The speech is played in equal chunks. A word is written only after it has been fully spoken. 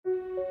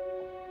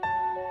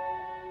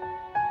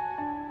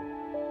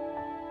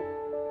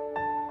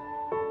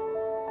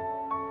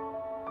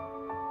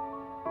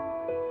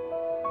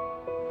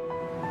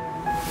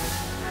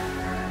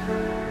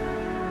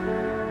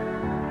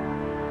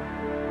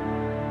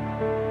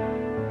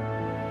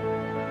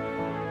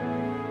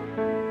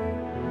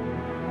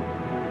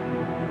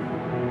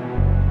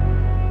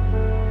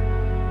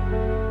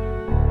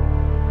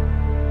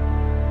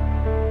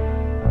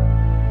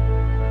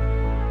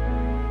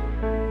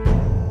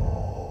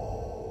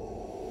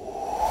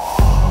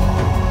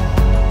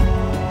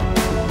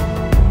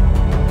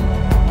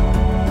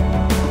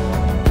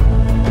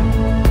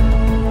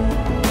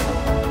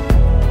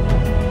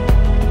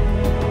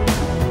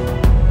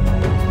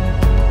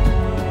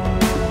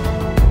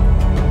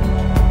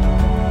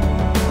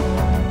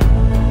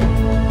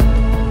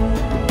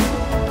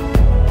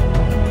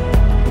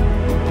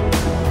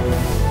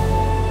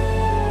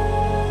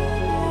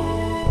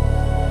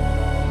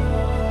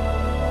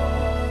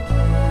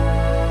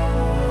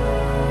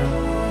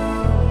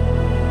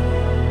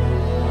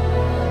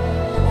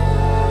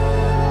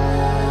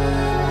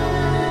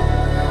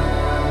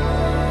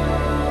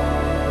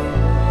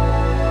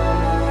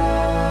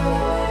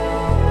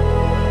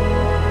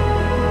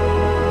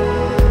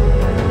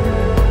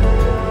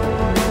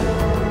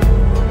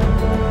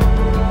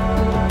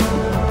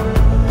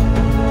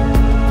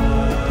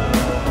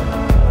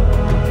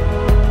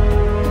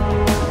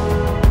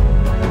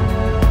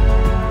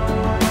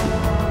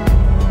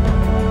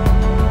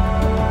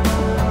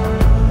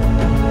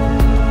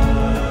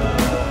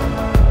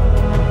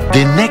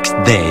The next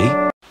day.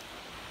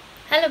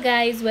 Hello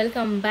guys,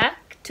 welcome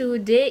back.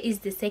 Today is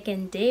the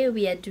second day.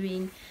 We are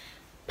doing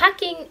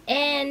packing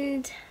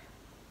and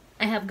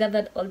I have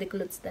gathered all the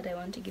clothes that I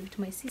want to give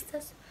to my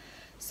sisters.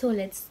 So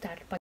let's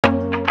start packing.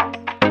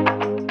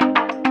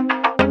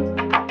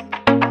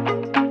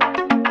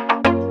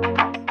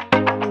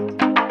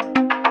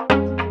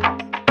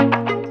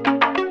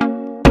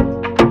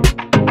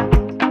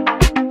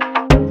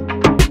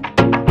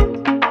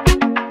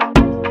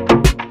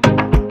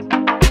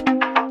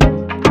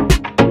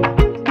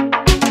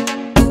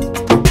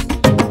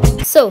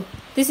 So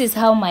this is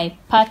how my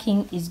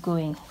packing is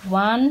going.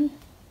 One,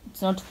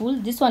 it's not full.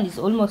 This one is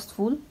almost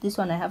full. This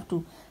one I have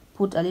to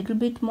put a little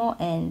bit more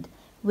and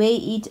weigh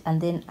it, and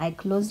then I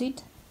close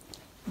it.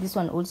 This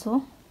one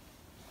also.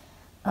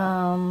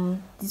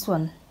 This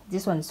one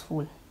is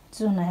full.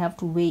 This one I have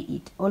to weigh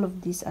it. All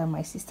of these are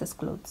my sister's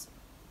clothes.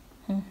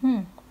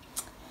 And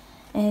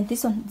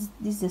this one,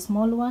 this is the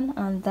small one,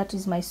 and that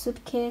is my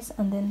suitcase.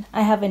 And then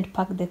I haven't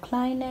packed the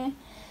kleine,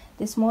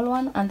 the small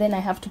one, and then I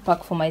have to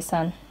pack for my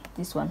son,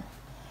 this one.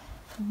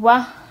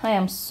 Wow, I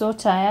am so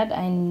tired.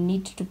 I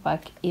need to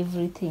pack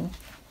everything.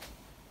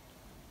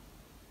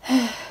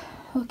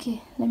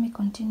 Okay, let me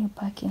continue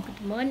packing.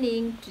 Good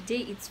morning.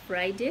 Today it's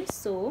Friday,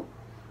 so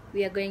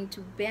we are going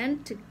to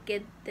Bern to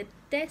get the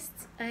test.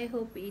 I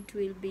hope it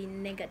will be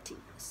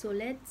negative. So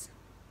let's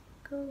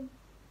go.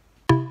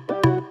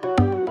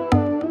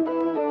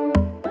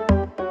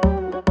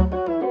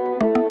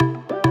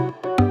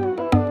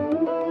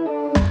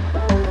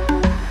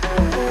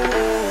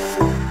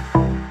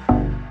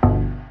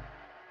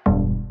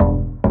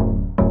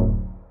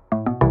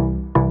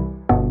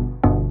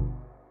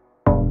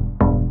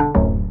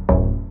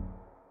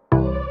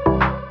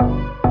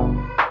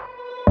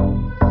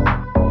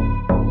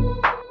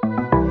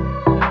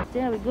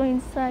 We go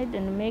inside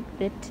and make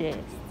the test.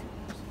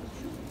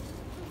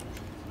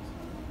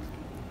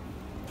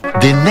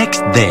 The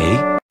next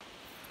day.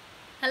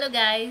 Hello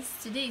guys,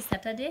 today is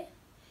Saturday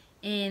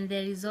and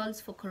the results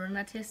for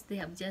corona test, they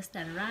have just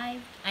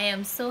arrived. I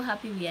am so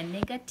happy we are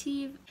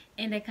negative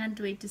and I can't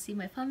wait to see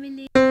my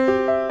family.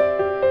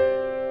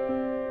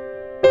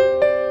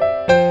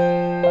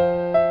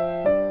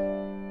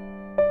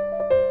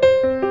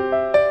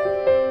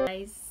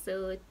 Guys,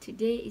 so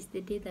today is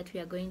the day that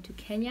we are going to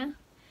Kenya.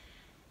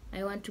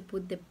 I want to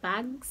put the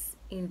bags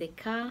in the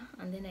car,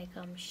 and then I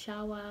come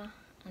shower,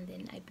 and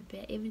then I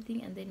prepare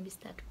everything, and then we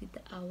start with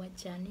our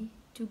journey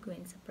to go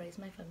and surprise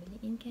my family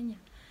in Kenya.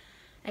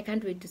 I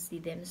can't wait to see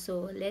them.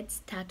 So let's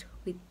start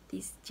with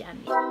this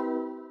journey.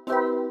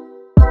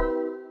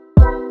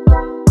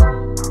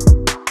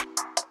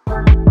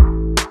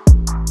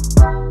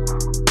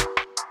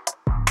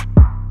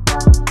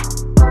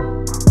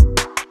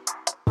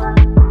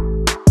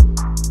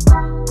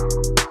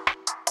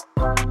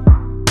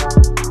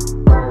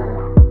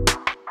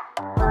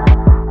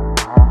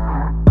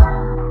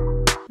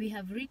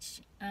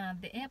 Reach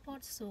the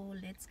airport, so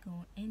let's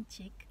go and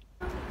check.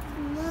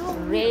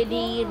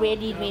 Ready.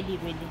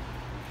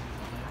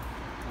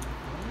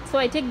 So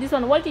I take this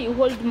one. What do you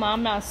hold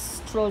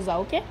mama's trouser?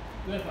 Okay,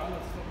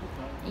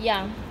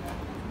 yeah.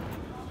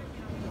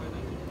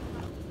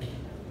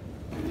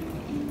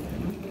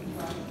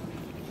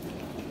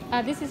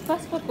 This is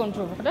passport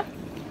control, right?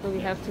 So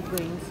we have to go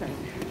inside.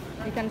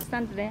 You can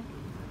stand there.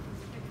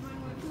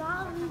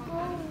 Mom,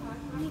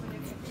 we go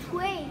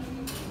train.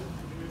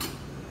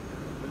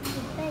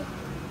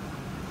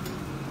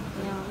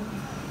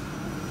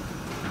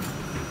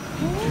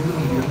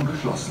 Türen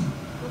geschlossen.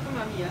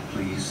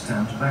 Please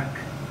stand back.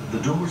 The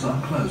doors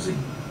are closing.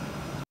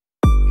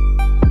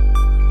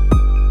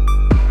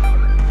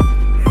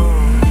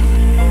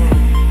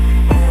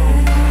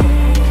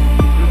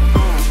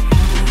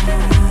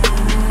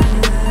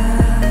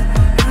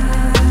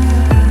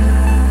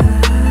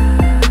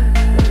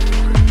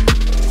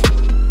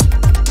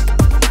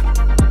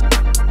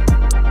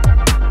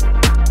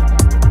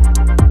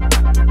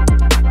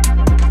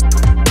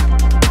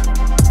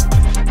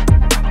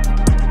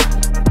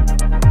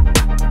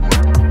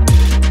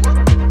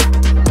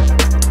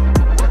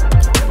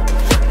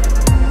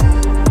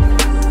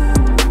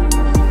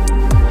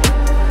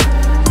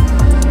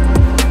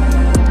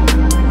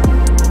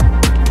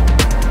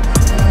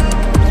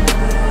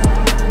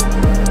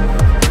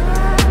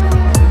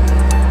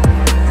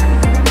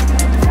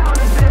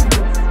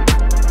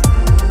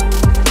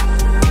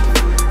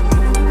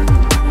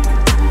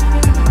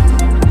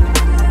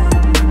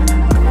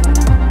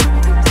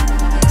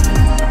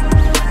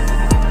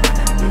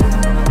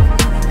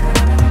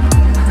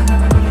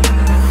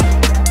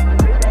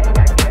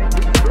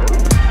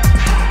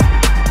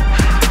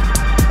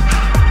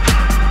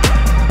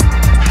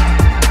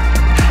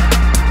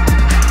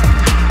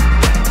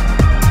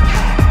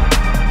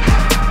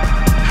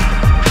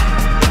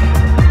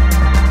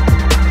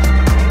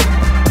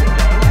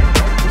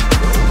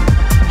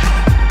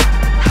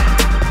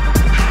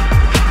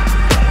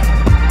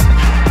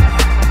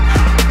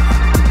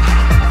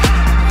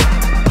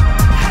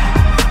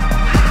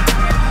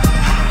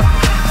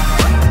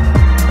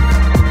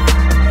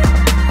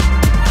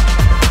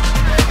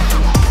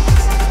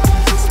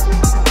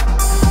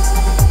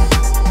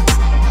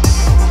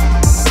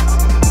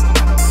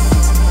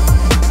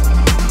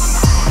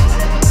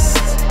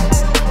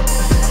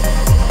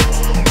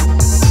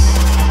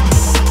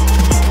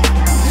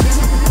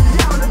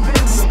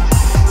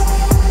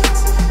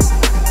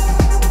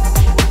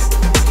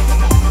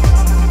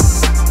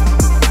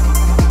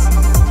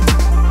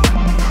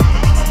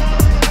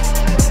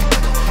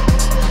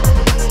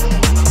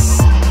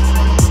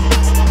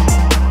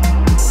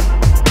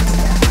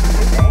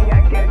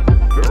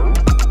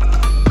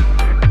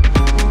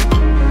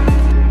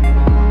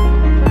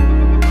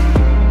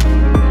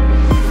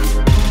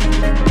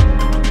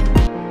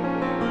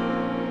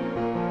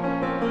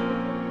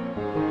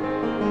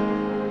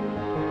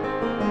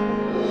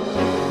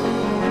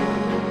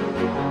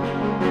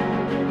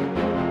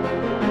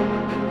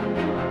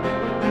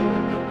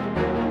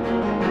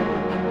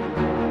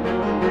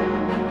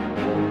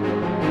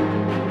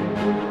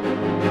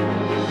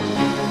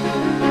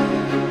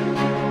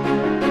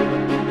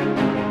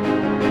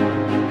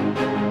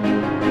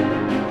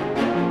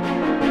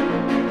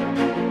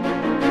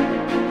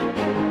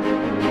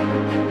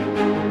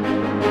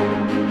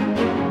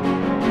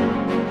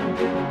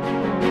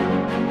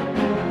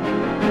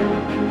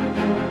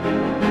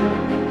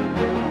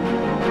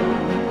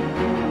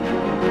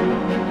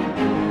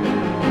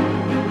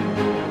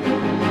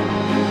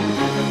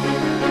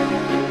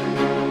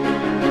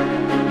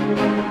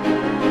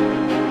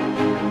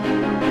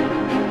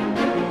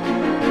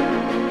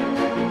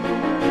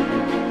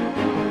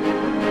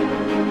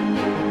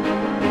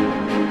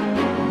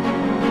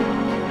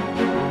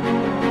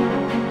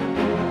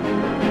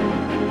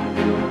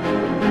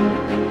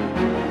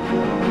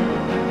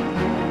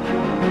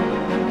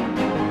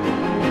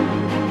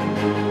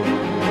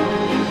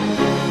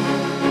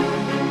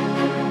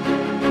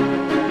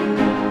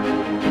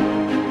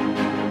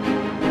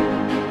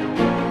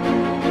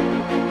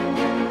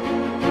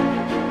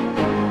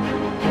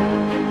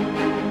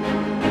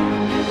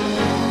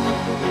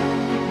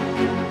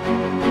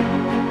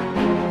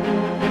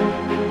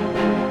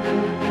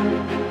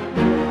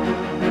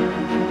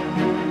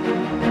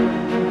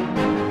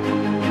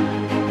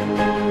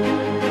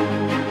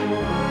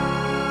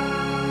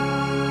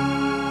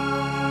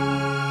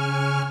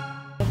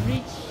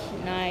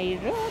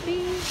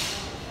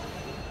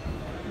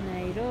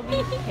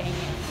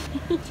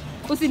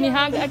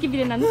 Usinihanga aki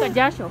vile nanuka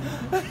jasho.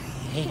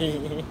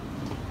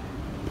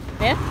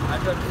 Eh?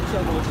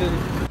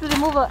 To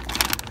remove.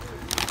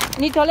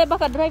 Nitole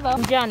baka driver.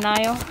 Njia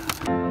nayo.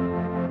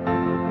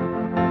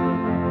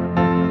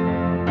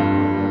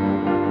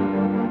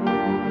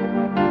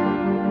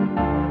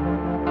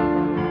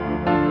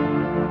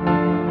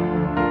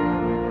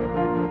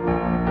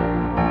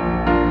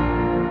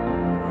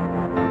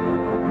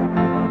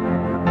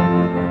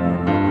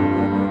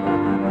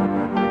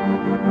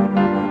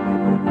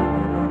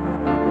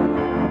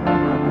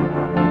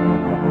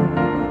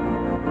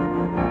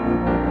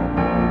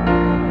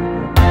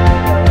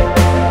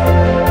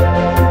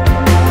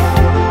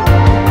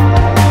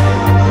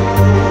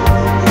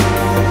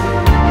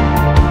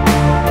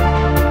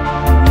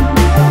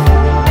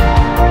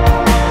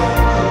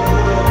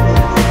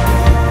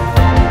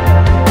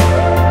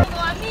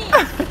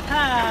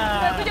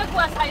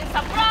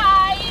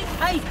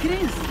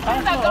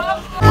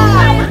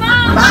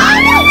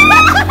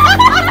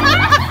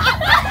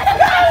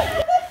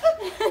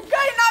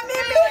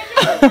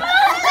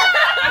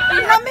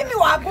 Na mimi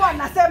wagua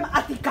nasema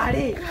ati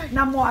kale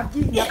na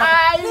mwagi.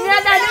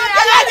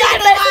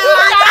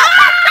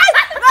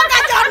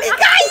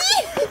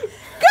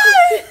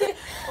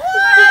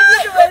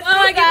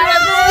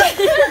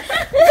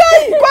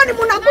 Kwani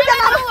mnakuja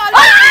na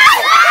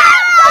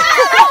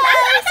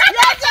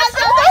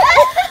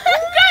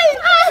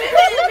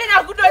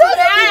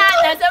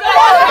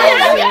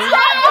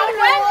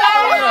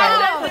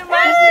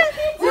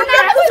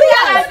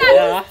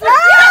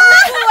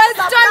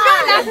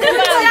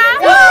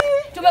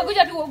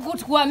tumekuja tu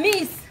kwa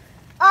miss.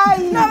 Ai,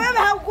 na wewe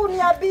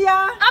haukuniambia.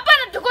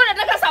 Hapana, tuko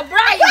nataka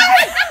surprise.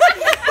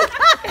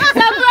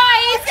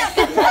 Surprise.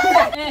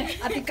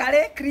 Ati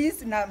kale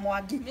Chris na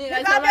Mwagi.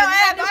 Nikamwambia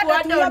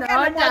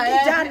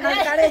jana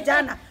kale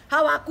jana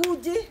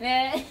hawakuji.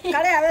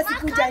 Kale hawezi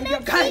kuja hivyo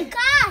kai.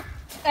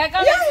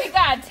 Kama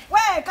sikat.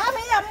 We, kama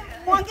ya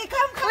Mwagi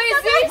kama. Who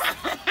is this?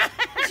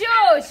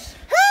 Josh.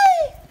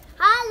 Hey.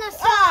 Hello,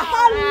 sir.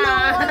 Hello.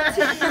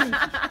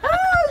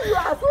 You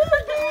are so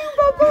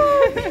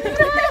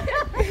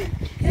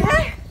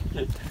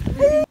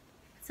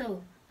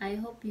So, I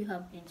hope you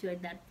have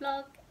enjoyed that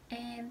vlog,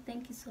 and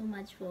thank you so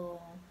much for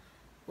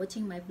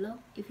watching my vlog.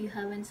 If you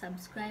haven't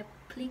subscribed,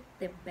 click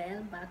the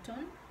bell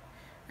button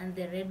and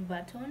the red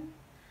button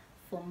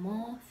for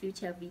more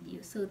future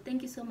videos. So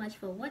thank you so much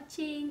for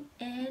watching,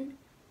 and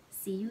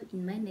see you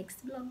in my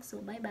next vlog. So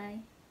bye bye.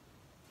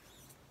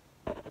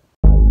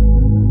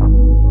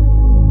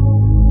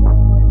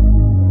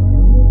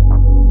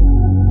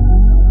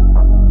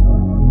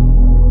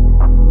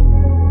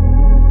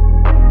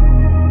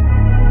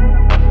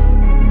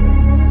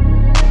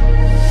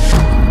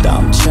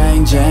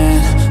 Changing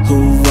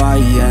who I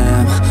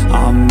am,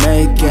 I'm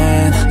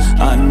making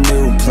a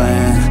new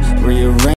plan, rearrange